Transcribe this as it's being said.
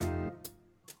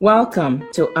Welcome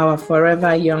to our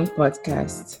Forever Young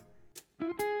podcast,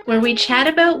 where we chat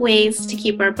about ways to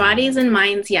keep our bodies and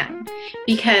minds young,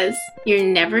 because you're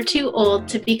never too old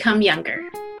to become younger.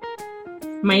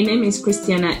 My name is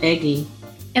Christiana Eggy.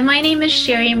 And my name is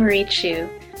Sherry Marie Chu.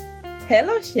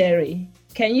 Hello, Sherry.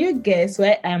 Can you guess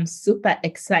why I'm super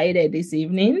excited this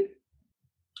evening?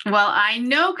 Well, I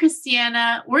know,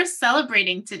 Christiana, we're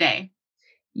celebrating today.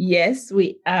 Yes,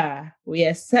 we are. We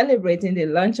are celebrating the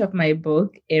launch of my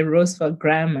book, A Rose for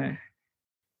Grammar.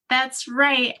 That's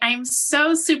right. I'm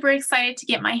so super excited to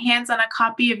get my hands on a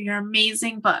copy of your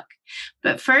amazing book.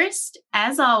 But first,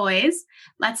 as always,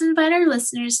 let's invite our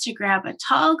listeners to grab a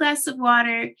tall glass of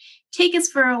water, take us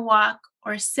for a walk,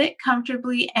 or sit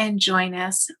comfortably and join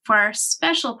us for our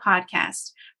special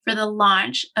podcast for the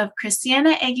launch of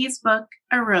Christiana Eggy's book,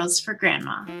 A Rose for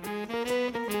Grandma.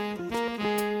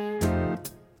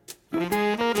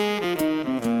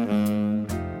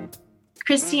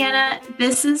 Christiana,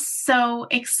 this is so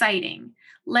exciting.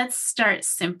 Let's start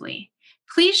simply.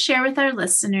 Please share with our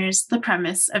listeners the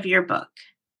premise of your book.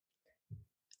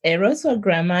 A Rose for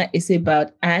Grammar is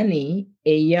about Annie,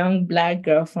 a young Black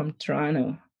girl from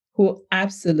Toronto who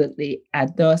absolutely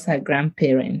adores her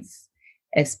grandparents,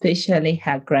 especially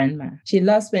her grandma. She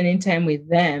loves spending time with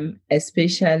them,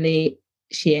 especially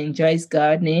she enjoys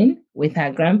gardening with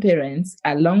her grandparents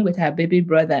along with her baby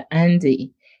brother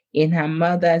Andy in her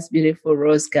mother's beautiful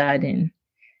rose garden.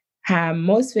 Her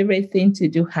most favorite thing to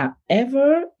do,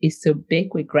 however, is to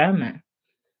bake with Grandma.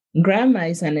 Grandma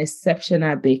is an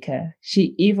exceptional baker.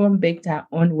 She even baked her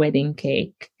own wedding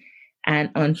cake. And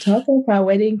on top of her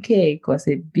wedding cake was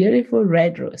a beautiful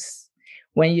red rose.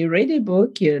 When you read the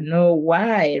book, you know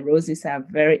why roses are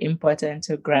very important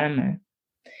to Grandma.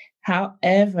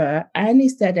 However, Annie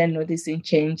started noticing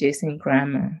changes in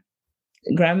Grandma.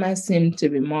 Grandma seemed to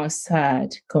be more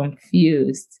sad,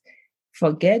 confused,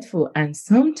 forgetful, and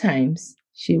sometimes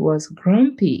she was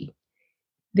grumpy.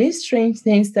 These strange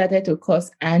things started to cause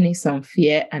Annie some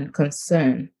fear and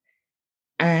concern,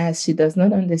 as she does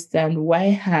not understand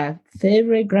why her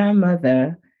favorite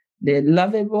grandmother, the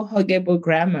lovable, huggable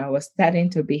grandma, was starting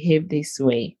to behave this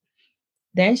way.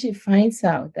 Then she finds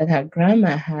out that her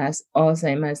grandma has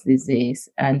Alzheimer's disease,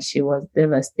 and she was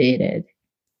devastated.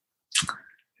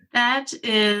 That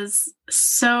is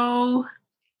so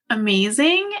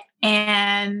amazing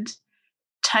and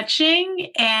touching.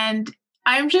 And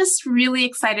I'm just really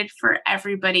excited for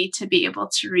everybody to be able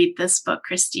to read this book,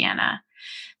 Christiana.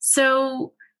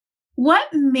 So what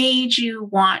made you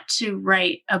want to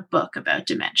write a book about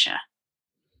dementia?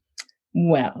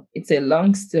 Well, it's a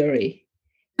long story.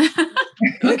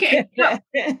 Okay. Yeah.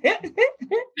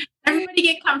 Everybody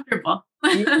get comfortable.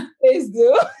 Please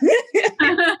do.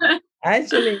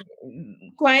 Actually,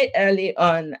 quite early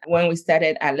on, when we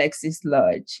started Alexis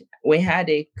Lodge, we had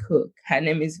a cook. Her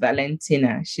name is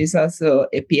Valentina. She's also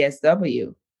a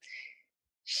PSW.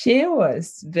 She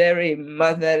was very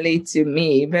motherly to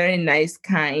me, very nice,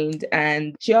 kind.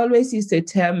 And she always used to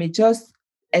tell me, just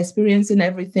experiencing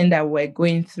everything that we're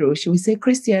going through, she would say,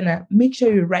 Christiana, make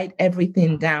sure you write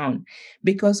everything down,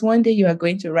 because one day you are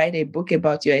going to write a book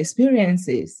about your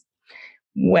experiences.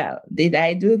 Well, did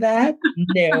I do that?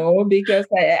 No, because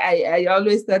I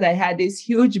always thought I had this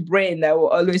huge brain that will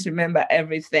always remember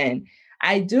everything.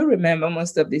 I do remember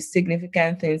most of the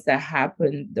significant things that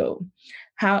happened, though.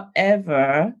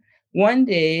 However, one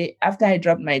day after I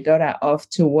dropped my daughter off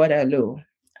to Waterloo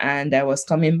and I was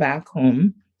coming back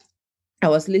home, I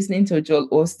was listening to Joel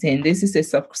Osteen. This is a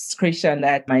subscription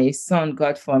that my son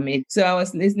got for me. So I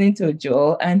was listening to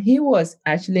Joel, and he was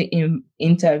actually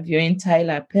interviewing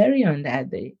Tyler Perry on that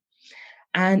day.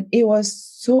 And it was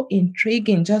so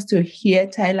intriguing just to hear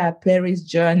Tyler Perry's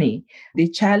journey, the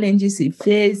challenges he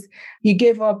faced. He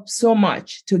gave up so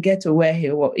much to get to where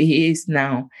he is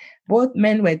now. Both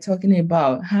men were talking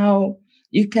about how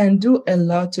you can do a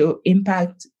lot to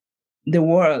impact the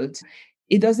world.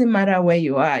 It doesn't matter where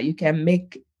you are, you can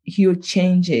make huge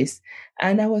changes.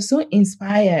 And I was so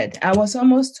inspired. I was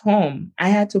almost home. I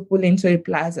had to pull into a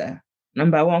plaza,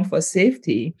 number one, for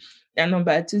safety, and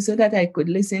number two, so that I could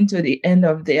listen to the end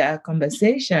of their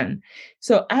conversation.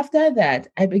 So after that,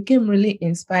 I became really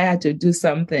inspired to do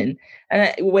something.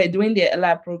 And we were doing the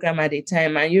Ella program at the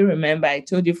time. And you remember, I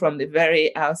told you from the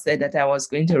very outset that I was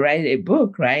going to write a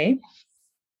book, right?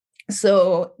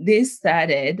 So this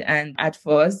started, and at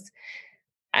first,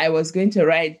 I was going to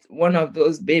write one of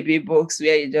those baby books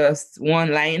where you just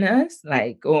one-liners,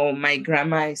 like, oh, my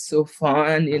grandma is so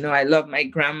fun, I love my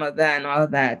grandmother and all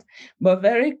that. But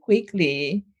very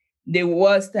quickly, the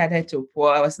words started to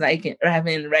pour. I was like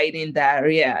having writing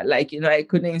diarrhea, like, I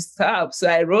couldn't stop. So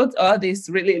I wrote all these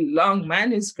really long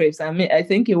manuscripts. I mean, I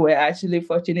think you were actually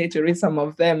fortunate to read some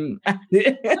of them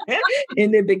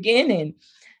in the beginning.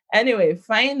 Anyway,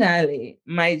 finally,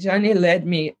 my journey led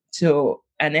me to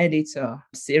an editor,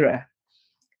 Sarah.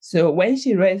 So when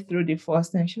she read through the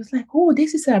first time, she was like, oh,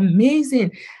 this is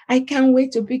amazing. I can't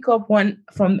wait to pick up one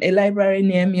from a library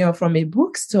near me or from a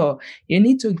bookstore. You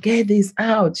need to get this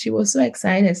out. She was so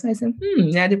excited. So I said,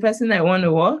 you're the person I want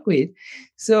to work with.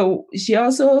 So she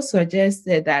also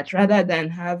suggested that rather than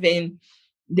having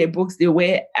the books the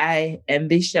way I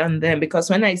envisioned them, because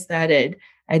when I started,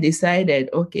 I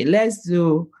decided, okay, let's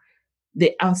do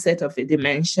the outset of a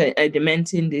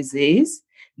dementing disease.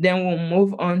 Then we'll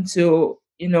move on to,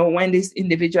 when this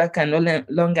individual can no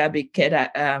longer be cared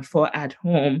for at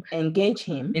home, engage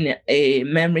him in a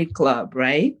memory club,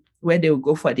 right? Where they'll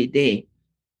go for the day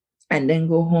and then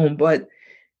go home.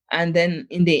 And then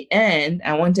in the end,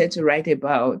 I wanted to write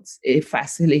about a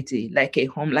facility, like a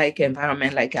home-like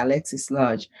environment, like Alexis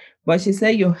Lodge. But she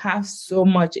said, you have so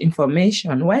much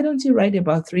information. Why don't you write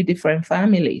about 3 different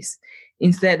families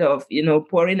instead of,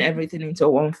 pouring everything into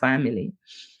one family?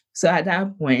 So at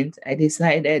that point, I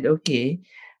decided, okay,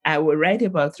 I will write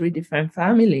about 3 different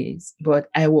families, but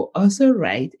I will also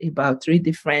write about 3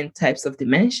 different types of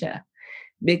dementia.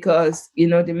 Because,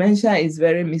 dementia is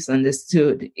very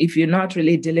misunderstood. If you're not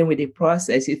really dealing with the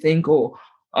process, you think, oh,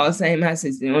 Alzheimer's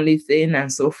is the only thing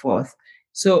and so forth.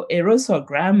 So A Rose for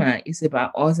Grammar is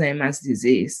about Alzheimer's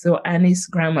disease. So Annie's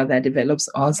grandmother develops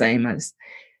Alzheimer's.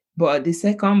 But the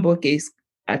second book is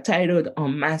titled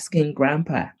Unmasking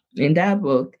Grandpa. In that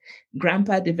book,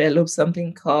 Grandpa develops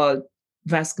something called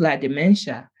vascular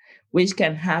dementia, which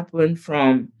can happen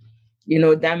from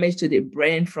damage to the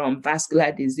brain from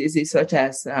vascular diseases such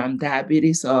as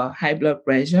diabetes or high blood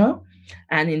pressure.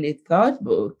 And in the third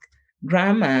book,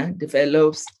 Grandma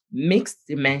develops mixed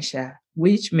dementia,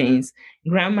 which means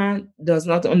Grandma does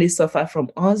not only suffer from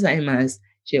Alzheimer's,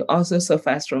 she also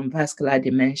suffers from vascular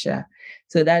dementia.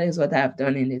 So that is what I've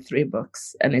done in the 3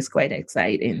 books, and it's quite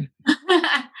exciting.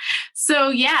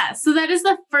 So that is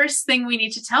the first thing we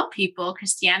need to tell people,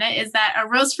 Christiana, is that A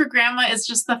Rose for Grandma is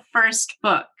just the first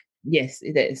book. Yes,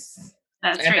 it is.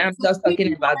 That's and right. I'm just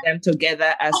talking about them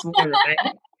together as one,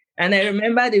 right? And I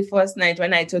remember the first night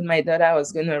when I told my daughter I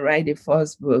was going to write the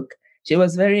first book, she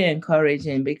was very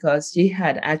encouraging because she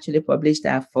had actually published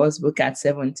her first book at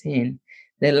 17,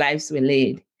 The Lives We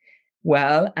Lead.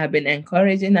 Well, I've been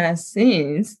encouraging her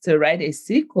since to write a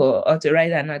sequel or to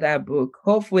write another book.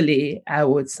 Hopefully, I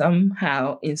would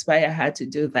somehow inspire her to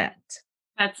do that.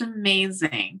 That's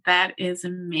amazing. That is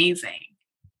amazing.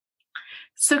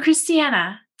 So,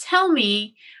 Christiana, tell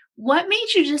me, what made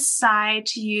you decide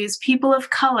to use people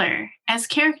of color as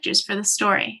characters for the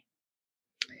story?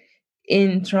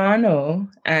 In Toronto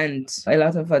and a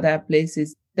lot of other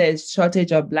places, there's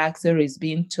shortage of Black stories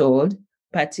being told,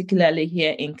 particularly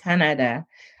here in Canada.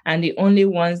 And the only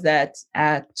ones that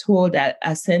are told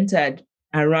are centered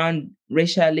around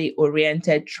racially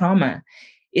oriented trauma.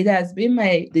 It has been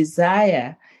my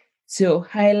desire to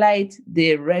highlight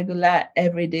the regular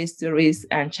everyday stories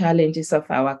and challenges of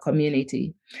our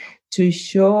community, to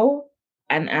show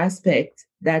an aspect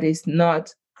that is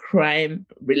not crime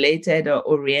related or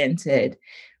oriented,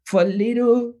 for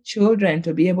little children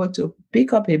to be able to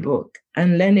pick up a book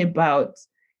and learn about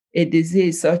a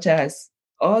disease such as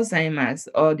Alzheimer's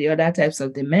or the other types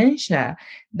of dementia,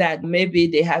 that maybe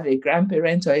they have a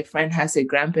grandparent or a friend has a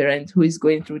grandparent who is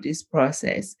going through this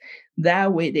process.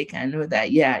 That way they can know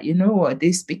that, you know what,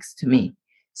 this speaks to me.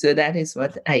 So that is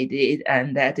what I did.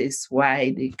 And that is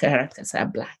why the characters are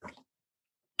Black.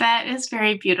 That is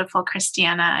very beautiful,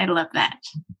 Christiana. I love that.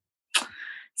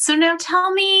 So now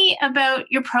tell me about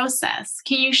your process.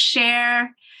 Can you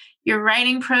share your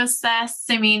writing process?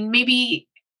 I mean, maybe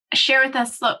share with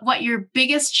us what your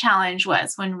biggest challenge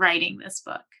was when writing this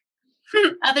book,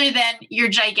 other than your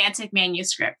gigantic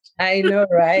manuscript. I know,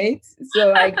 right?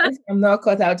 So I guess I'm not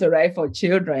cut out to write for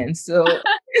children. So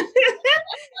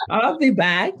off the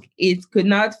back, it could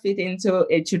not fit into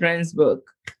a children's book,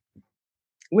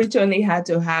 which only had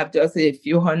to have just a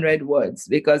few hundred words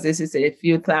because this is a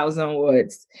few thousand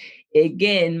words.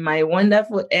 Again, my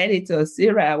wonderful editor,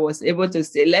 Sarah, was able to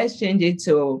say, let's change it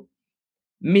to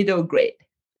middle grade.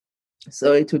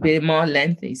 So it will be more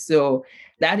lengthy. So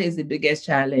that is the biggest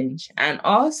challenge. And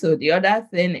also the other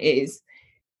thing is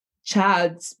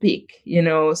child speak,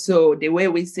 so the way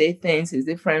we say things is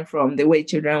different from the way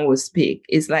children will speak.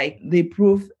 It's like the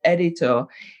proof editor,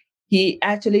 he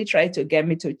actually tried to get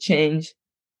me to change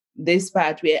this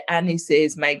part where Annie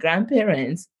says, my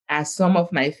grandparents are some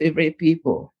of my favorite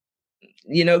people.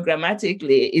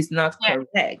 grammatically it's not Yeah.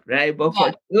 correct, right? But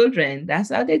Yeah. for children, that's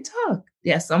how they talk.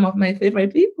 They are some of my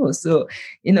favorite people. So,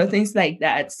 things like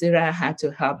that, Sarah had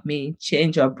to help me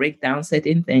change or break down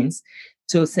certain things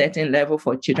to a certain level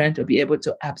for children to be able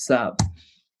to absorb.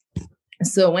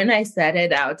 So when I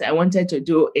started out, I wanted to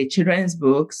do a children's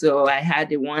book. So I had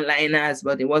the one-liners,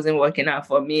 but it wasn't working out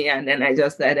for me. And then I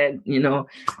just started,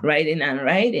 writing and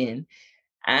writing.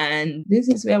 And this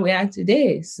is where we are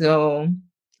today. So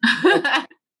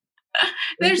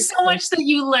there's so much that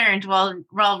you learned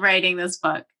while writing this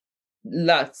book.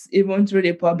 Lots, even through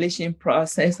the publishing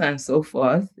process and so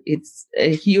forth. It's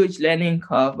a huge learning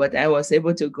curve, but I was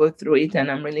able to go through it. And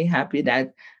I'm really happy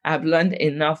that I've learned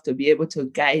enough to be able to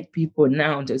guide people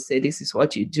now to say, this is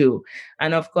what you do.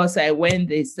 And of course, I went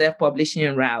the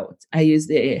self-publishing route. I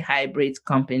used a hybrid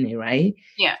company, right?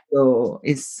 Yeah. So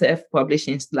it's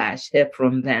self-publishing / help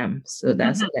from them. So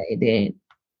that's what I did.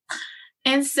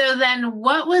 And so then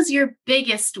what was your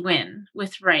biggest win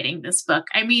with writing this book?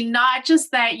 I mean, not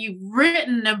just that you've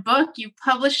written a book, you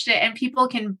published it, and people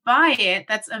can buy it.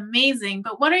 That's amazing.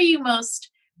 But what are you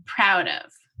most proud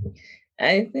of?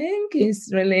 I think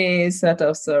it's really sort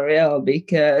of surreal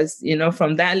because,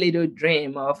 from that little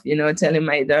dream of, telling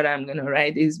my daughter I'm going to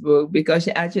write this book, because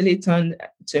she actually turned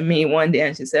to me one day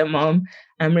and she said, Mom,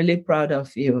 I'm really proud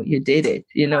of you. You did it.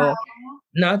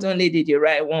 Not only did you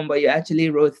write one, but you actually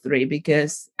wrote 3,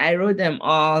 because I wrote them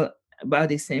all about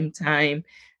the same time.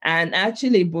 And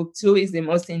actually, book 2 is the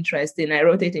most interesting. I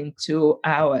wrote it in 2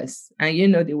 hours. And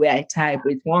the way I type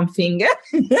with one finger.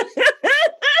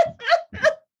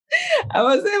 I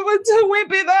was able to whip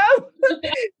it up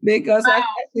because I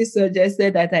actually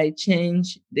suggested that I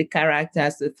change the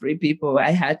characters to 3 people.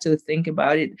 I had to think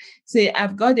about it. See,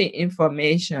 I've got the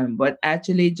information, but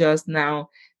actually just now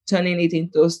turning it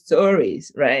into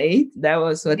stories, right? That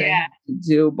was what I had to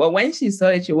do. But when she saw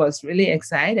it, she was really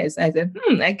excited. So I said,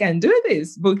 I can do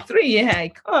this. Book 3, here I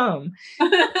come.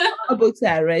 All books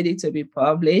are ready to be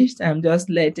published. I'm just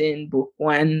letting book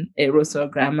 1, A Rose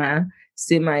of Grammar,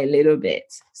 simmer a little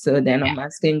bit. So then I'm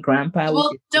asking Grandpa.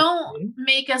 Well, don't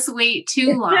make us wait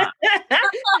too long.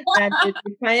 And the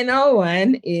final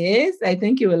one is, I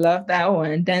think you will love that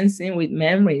one, Dancing with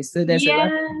Memories. So there's a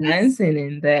lot of dancing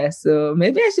in there. So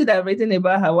maybe I should have written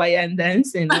about Hawaiian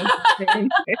dancing.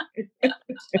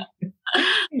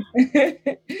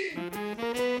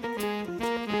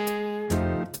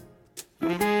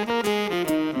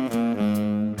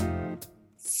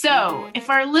 So, if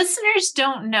our listeners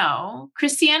don't know,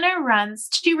 Christiana runs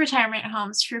 2 retirement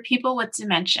homes for people with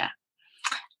dementia.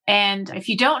 And if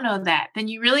you don't know that, then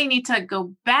you really need to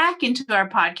go back into our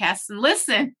podcast and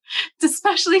listen,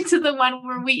 especially to the one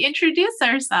where we introduce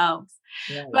ourselves.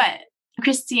 Yeah. But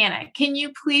Christiana, can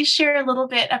you please share a little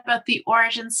bit about the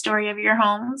origin story of your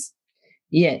homes?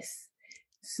 Yes.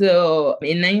 So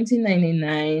in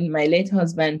 1999, my late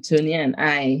husband, Tony, and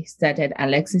I started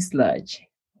Alexis Lodge.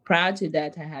 Prior to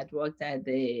that, I had worked at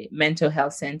the mental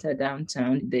health center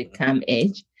downtown, the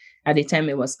CAMH. At the time,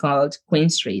 it was called Queen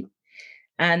Street.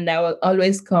 And I would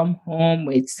always come home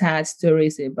with sad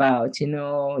stories about,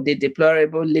 the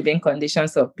deplorable living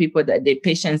conditions of the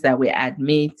patients that we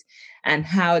admit, and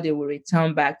how they will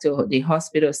return back to the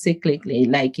hospital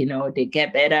cyclically. Like, they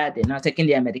get better, they're not taking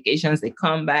their medications, they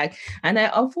come back. And I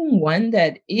often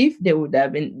wondered if they would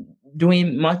have been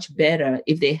doing much better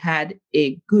if they had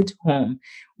a good home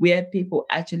where people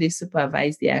actually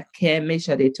supervise their care, make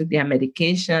sure they took their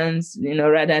medications,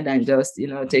 rather than just,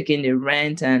 taking the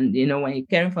rent. And, when you're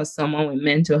caring for someone with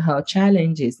mental health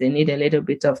challenges, they need a little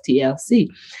bit of TLC.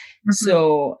 Mm-hmm.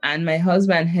 So, and my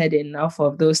husband had enough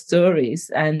of those stories.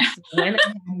 And when I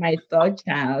had my 3rd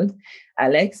child,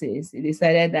 Alexis, he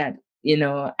decided that,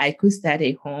 I could start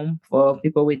a home for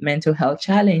people with mental health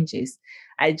challenges.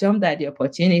 I jumped at the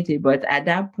opportunity, but at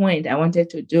that point, I wanted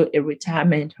to do a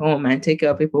retirement home and take care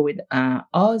of people with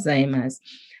Alzheimer's.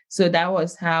 So that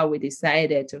was how we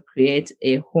decided to create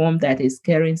a home that is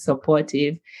caring,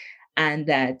 supportive, and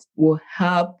that will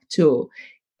help to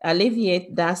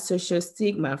alleviate that social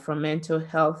stigma from mental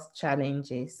health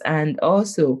challenges, and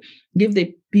also give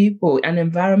the people an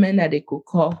environment that they could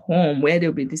call home, where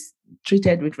they'll be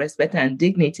treated with respect and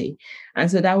dignity.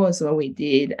 And so that was what we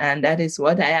did. And that is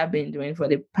what I have been doing for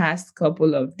the past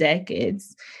couple of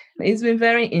decades. It's been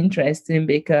very interesting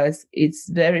because it's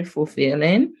very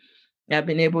fulfilling. I've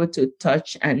been able to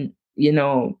touch and,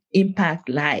 impact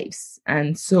lives.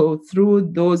 And so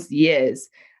through those years,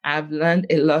 I've learned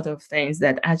a lot of things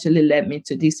that actually led me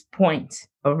to this point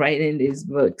of writing these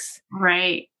books.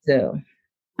 Right. So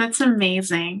that's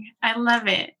amazing. I love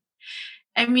it.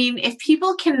 I mean, if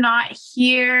people cannot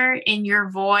hear in your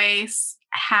voice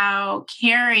how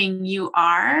caring you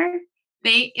are,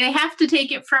 they have to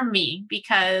take it from me,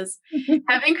 because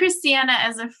having Christiana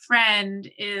as a friend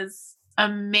is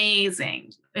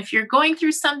amazing. If you're going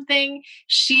through something,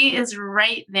 she is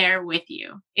right there with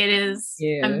you. It is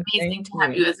amazing to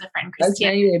have you as a friend, I'll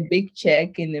Christiana. send you a big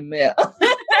check in the mail.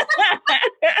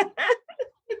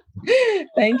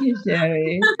 Thank you,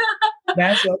 Sherry.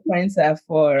 That's what friends are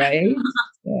for, right?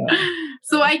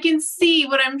 So I can see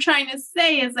what I'm trying to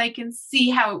say is I can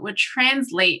see how it would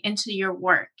translate into your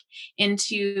work,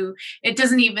 it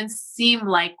doesn't even seem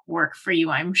like work for you,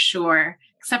 I'm sure,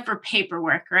 except for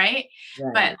paperwork, right?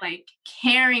 But like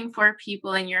caring for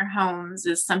people in your homes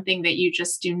is something that you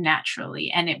just do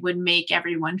naturally, and it would make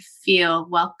everyone feel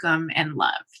welcome and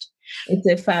loved. It's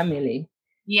a family.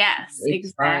 Yes, it's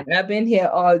exactly. Fun. I've been here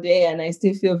all day and I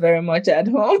still feel very much at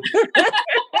home.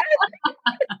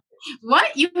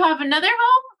 What? You have another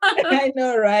home? I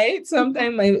know, right?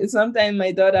 Sometimes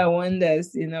my daughter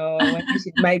wonders,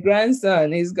 my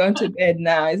grandson is gone to bed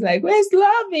now. It's like, where's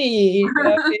Lovey?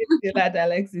 Lovey is still at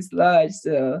Alexis Lodge.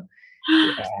 So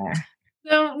yeah.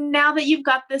 So now that you've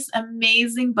got this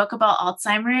amazing book about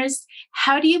Alzheimer's,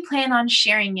 how do you plan on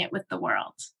sharing it with the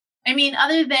world? I mean,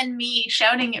 other than me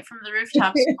shouting it from the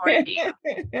rooftops for you.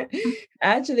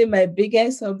 Actually, my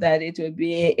biggest hope that it will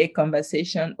be a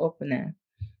conversation opener.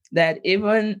 That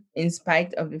even in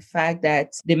spite of the fact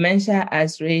that dementia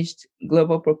has reached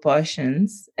global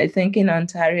proportions, I think in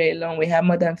Ontario alone, we have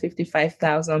more than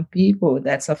 55,000 people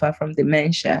that suffer from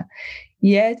dementia,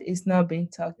 yet it's not being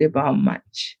talked about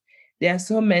much. There are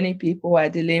so many people who are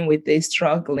dealing with this,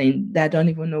 struggling, that don't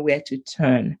even know where to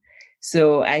turn.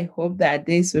 So I hope that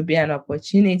this will be an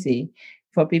opportunity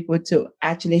for people to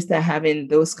actually start having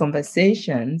those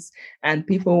conversations, and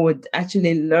people would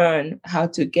actually learn how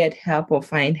to get help or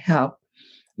find help,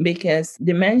 because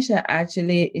dementia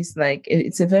actually is like,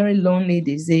 it's a very lonely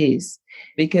disease,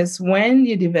 because when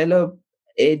you develop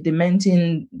a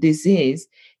dementing disease,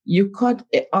 you cut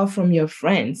it off from your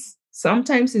friends.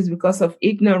 Sometimes it's because of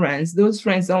ignorance. Those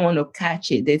friends don't want to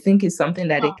catch it. They think it's something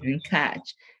that they can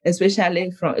catch,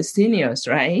 especially from seniors,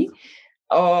 right?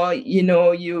 Or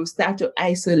you start to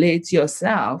isolate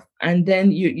yourself, and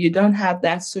then you don't have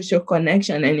that social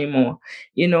connection anymore.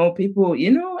 People,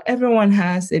 everyone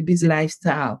has a busy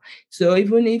lifestyle, so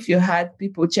even if you had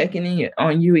people checking in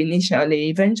on you initially,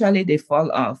 eventually they fall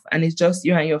off, and it's just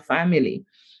you and your family.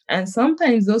 And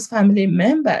sometimes those family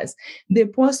members, they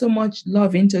pour so much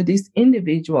love into these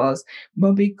individuals,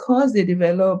 but because they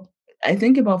develop, I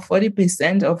think about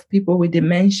 40% of people with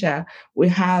dementia will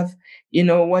have,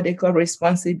 what they call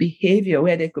responsive behavior,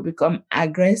 where they could become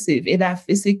aggressive, either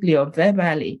physically or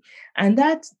verbally. And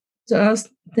that just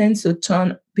tends to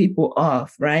turn people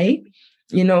off, right?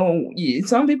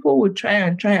 Some people would try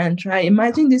and try and try.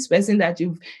 Imagine this person that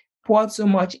you've poured so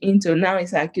much into now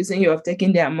is accusing you of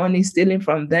taking their money, stealing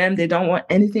from them. They don't want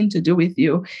anything to do with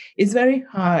you. It's very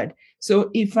hard.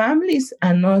 So if families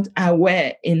are not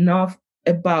aware enough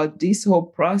about this whole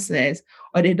process,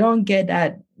 or they don't get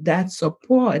that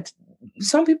support,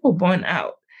 some people burn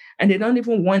out and they don't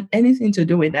even want anything to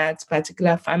do with that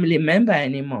particular family member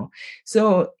anymore.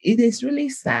 So it is really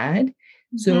sad.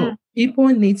 So people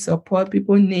need support,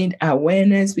 people need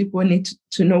awareness, people need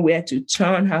to know where to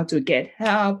turn, how to get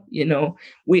help.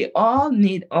 We all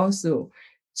need also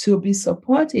to be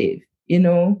supportive,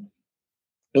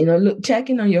 look,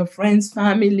 checking on your friends,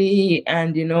 family,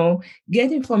 and,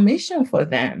 get information for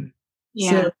them. Yeah.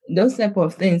 So those type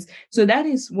of things. So that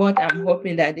is what I'm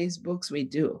hoping that these books will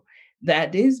do,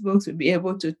 that these books will be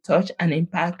able to touch and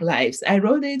impact lives. I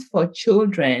wrote it for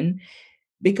children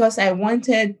because I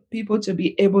wanted people to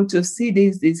be able to see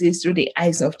this disease through the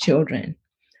eyes of children.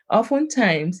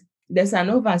 Oftentimes, there's an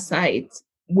oversight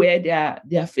where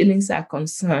their feelings are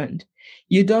concerned.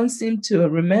 You don't seem to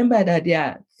remember that they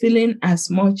are feeling as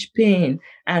much pain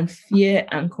and fear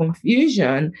and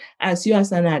confusion as you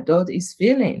as an adult is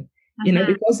feeling,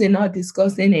 because they're not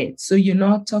discussing it. So you're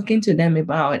not talking to them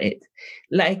about it.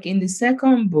 Like in the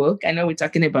second book, I know we're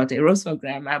talking about A Rose for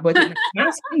Grandma, but in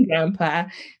Asking Grandpa,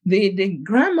 the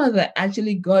grandmother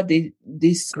actually got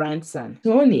this grandson,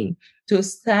 Tony, to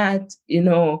start,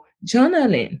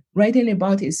 journaling, writing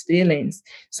about his feelings.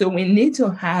 So we need to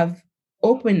have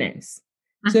openness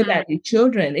so that the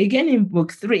children, again in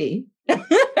book 3,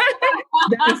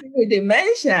 Dancing with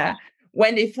Dementia,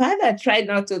 when the father tried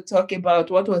not to talk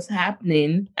about what was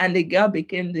happening and the girl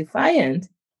became defiant,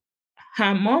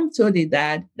 her mom told the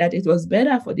dad that it was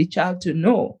better for the child to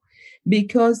know,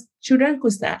 because children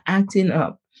could start acting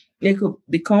up. They could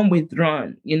become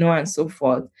withdrawn, and so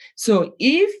forth. So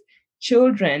if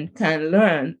children can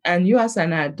learn, and you as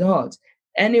an adult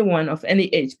anyone of any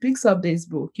age picks up this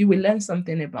book, you will learn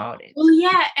something about it. Well,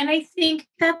 yeah. And I think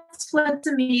that's what's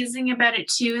amazing about it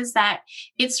too, is that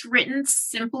it's written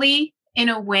simply in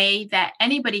a way that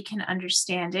anybody can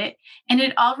understand it. And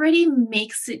it already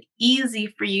makes it easy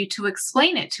for you to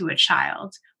explain it to a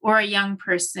child or a young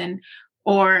person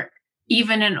or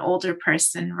even an older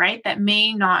person, right? That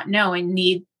may not know and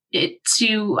need it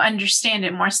to understand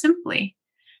it more simply.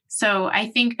 So I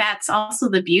think that's also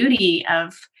the beauty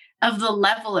of the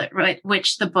level at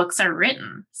which the books are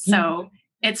written. So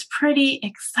it's pretty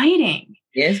exciting.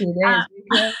 Yes, it is.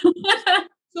 Because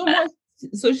so much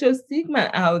social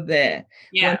stigma out there.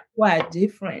 Yeah. When people are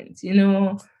different,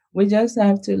 we just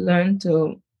have to learn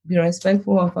to be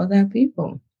respectful of other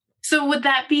people. So would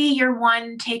that be your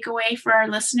one takeaway for our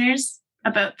listeners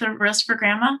about the Roast for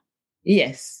Grandma?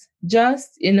 Yes.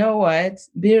 Just,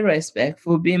 be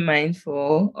respectful, be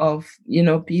mindful of,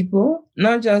 people.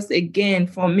 Not just, again,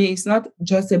 for me, it's not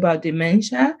just about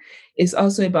dementia. It's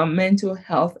also about mental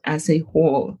health as a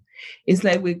whole. It's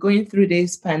like we're going through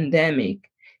this pandemic.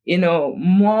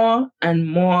 More and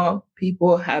more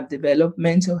people have developed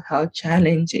mental health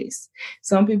challenges.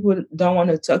 Some people don't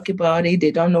want to talk about it. They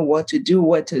don't know what to do,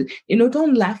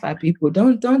 don't laugh at people.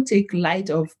 Don't take light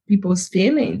of people's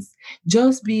feelings.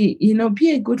 Just be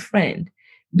a good friend.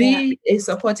 Be a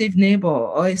supportive neighbor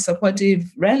or a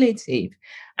supportive relative.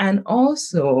 And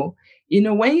also,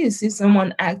 when you see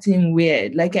someone acting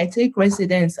weird, like I take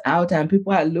residents out and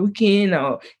people are looking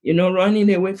or, running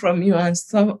away from you and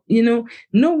stuff, no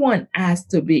one has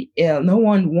to be ill. No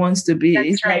one wants to be. That's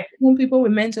it's right. Like some people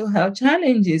with mental health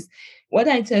challenges. What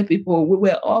I tell people, we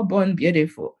were all born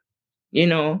beautiful.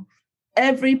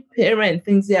 Every parent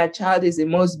thinks their child is the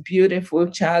most beautiful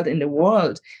child in the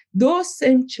world. Those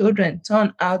same children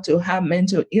turn out to have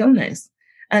mental illness.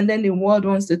 And then the world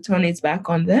wants to turn it back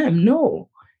on them. No.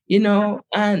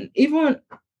 And even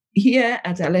here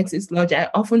at Alexis Lodge, I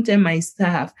often tell my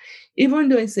staff, even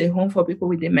though it's a home for people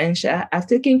with dementia, I've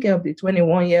taken care of the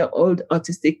 21-year-old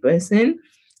autistic person.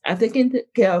 I've taken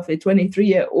care of a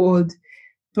 23-year-old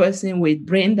person with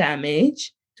brain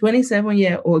damage,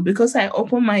 27-year-old, because I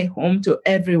open my home to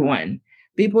everyone,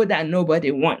 people that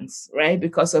nobody wants, right?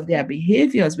 Because of their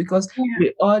behaviors, because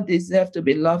we all deserve to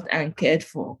be loved and cared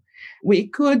for. We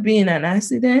could be in an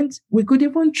accident. We could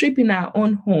even trip in our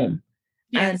own home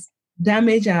and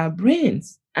damage our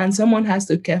brains, and someone has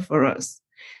to care for us.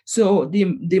 So the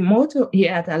motto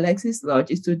here at Alexis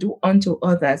Lodge is to do unto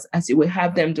others as you will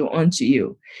have them do unto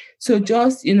you. So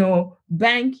just,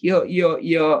 bank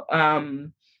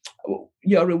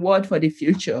your reward for the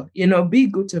future. Be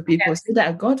good to people so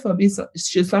that, God forbid,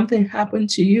 should something happen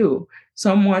to you,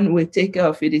 someone will take care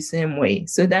of you the same way.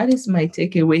 So that is my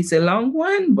takeaway. It's a long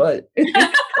one, but it's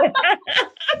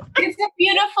a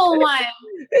beautiful one.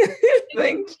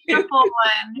 Thank you. Beautiful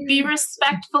one. Be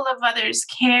respectful of others.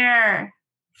 Care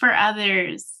for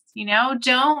others.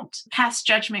 Don't pass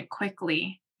judgment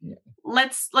quickly. Yeah.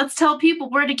 Let's tell people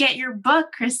where to get your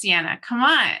book, Christiana. Come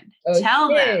on, tell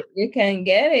them. You can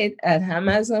get it at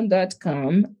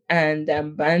Amazon.com and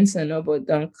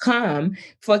BarnesandNoble.com.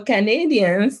 For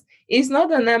Canadians, it's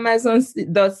not on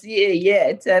Amazon.ca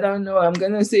yet. I don't know. I'm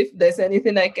going to see if there's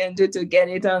anything I can do to get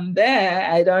it on there.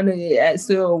 I don't know.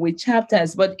 So with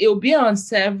chapters, but it'll be on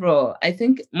several, I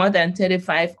think more than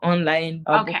 35 online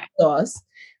bookstores.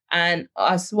 And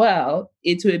as well,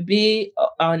 it will be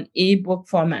on ebook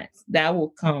format. That will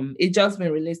come. It's just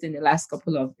been released in the last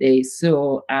couple of days.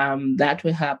 So that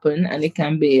will happen, and it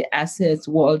can be accessed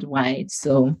worldwide.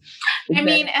 So I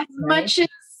mean, as much as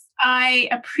I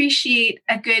appreciate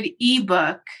a good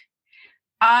ebook,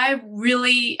 I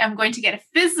really am going to get a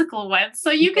physical one so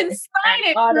you can sign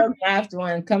it. Autographed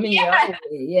one coming your way.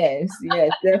 Yes,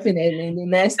 definitely. In the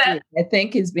next week, I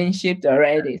think it's been shipped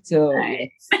already. So yes,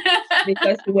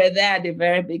 because you were there at the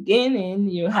very beginning,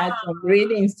 you had some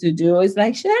readings to do. It's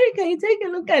like, Sherry, can you take a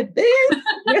look at this?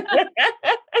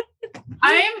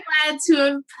 I am glad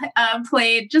to have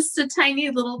played just a tiny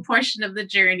little portion of the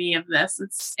journey of this.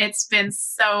 It's been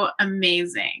so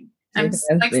amazing. I'm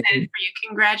so excited for you.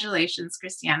 Congratulations,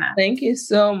 Christiana. Thank you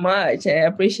so much. I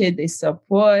appreciate the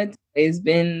support. It's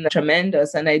been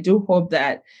tremendous. And I do hope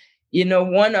that,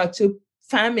 one or two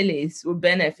families will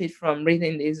benefit from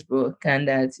reading this book, and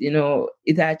that,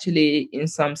 it actually, in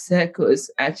some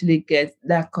circles, actually gets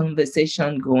that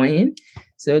conversation going.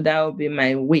 So that will be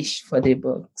my wish for the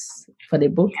books,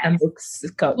 and books.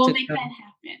 We'll make that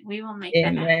happen. We will make that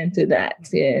happen. Amen to that.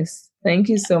 Yes. Thank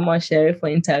you so much, Sherry, for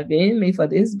interviewing me for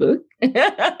this book.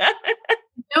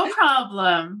 No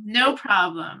problem. No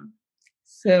problem.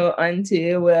 So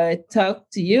until we talk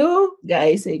to you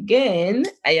guys again,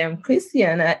 I am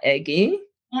Christiana Eggy.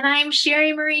 And I'm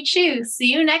Sherry Marie Chu. See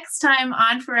you next time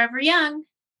on Forever Young.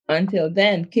 Until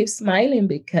then, keep smiling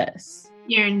because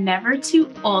you're never too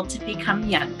old to become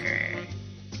younger.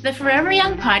 The Forever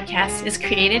Young podcast is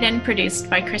created and produced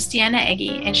by Christiana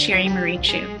Eggy and Sherry Marie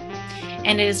Chu,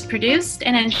 and it is produced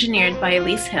and engineered by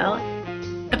Elise Hill.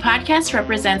 The podcast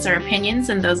represents our opinions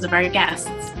and those of our guests.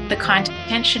 The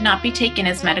content should not be taken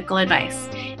as medical advice.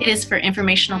 It is for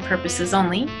informational purposes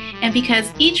only, and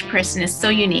because each person is so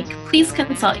unique, please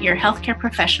consult your healthcare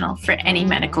professional for any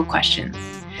medical questions.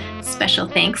 Special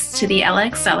thanks to the Ella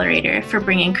Accelerator for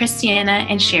bringing Christiana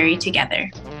and Sherry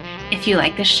together. If you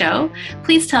like the show,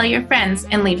 please tell your friends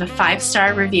and leave a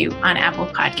 5-star review on Apple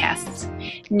Podcasts.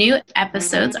 New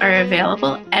episodes are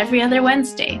available every other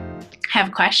Wednesday.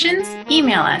 Have questions?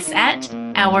 Email us at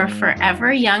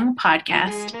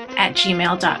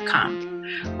ourforeveryoungpodcast@gmail.com.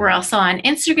 We're also on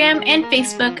Instagram and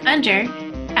Facebook under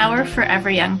Our Forever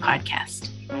Young Podcast.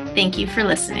 Thank you for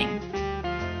listening.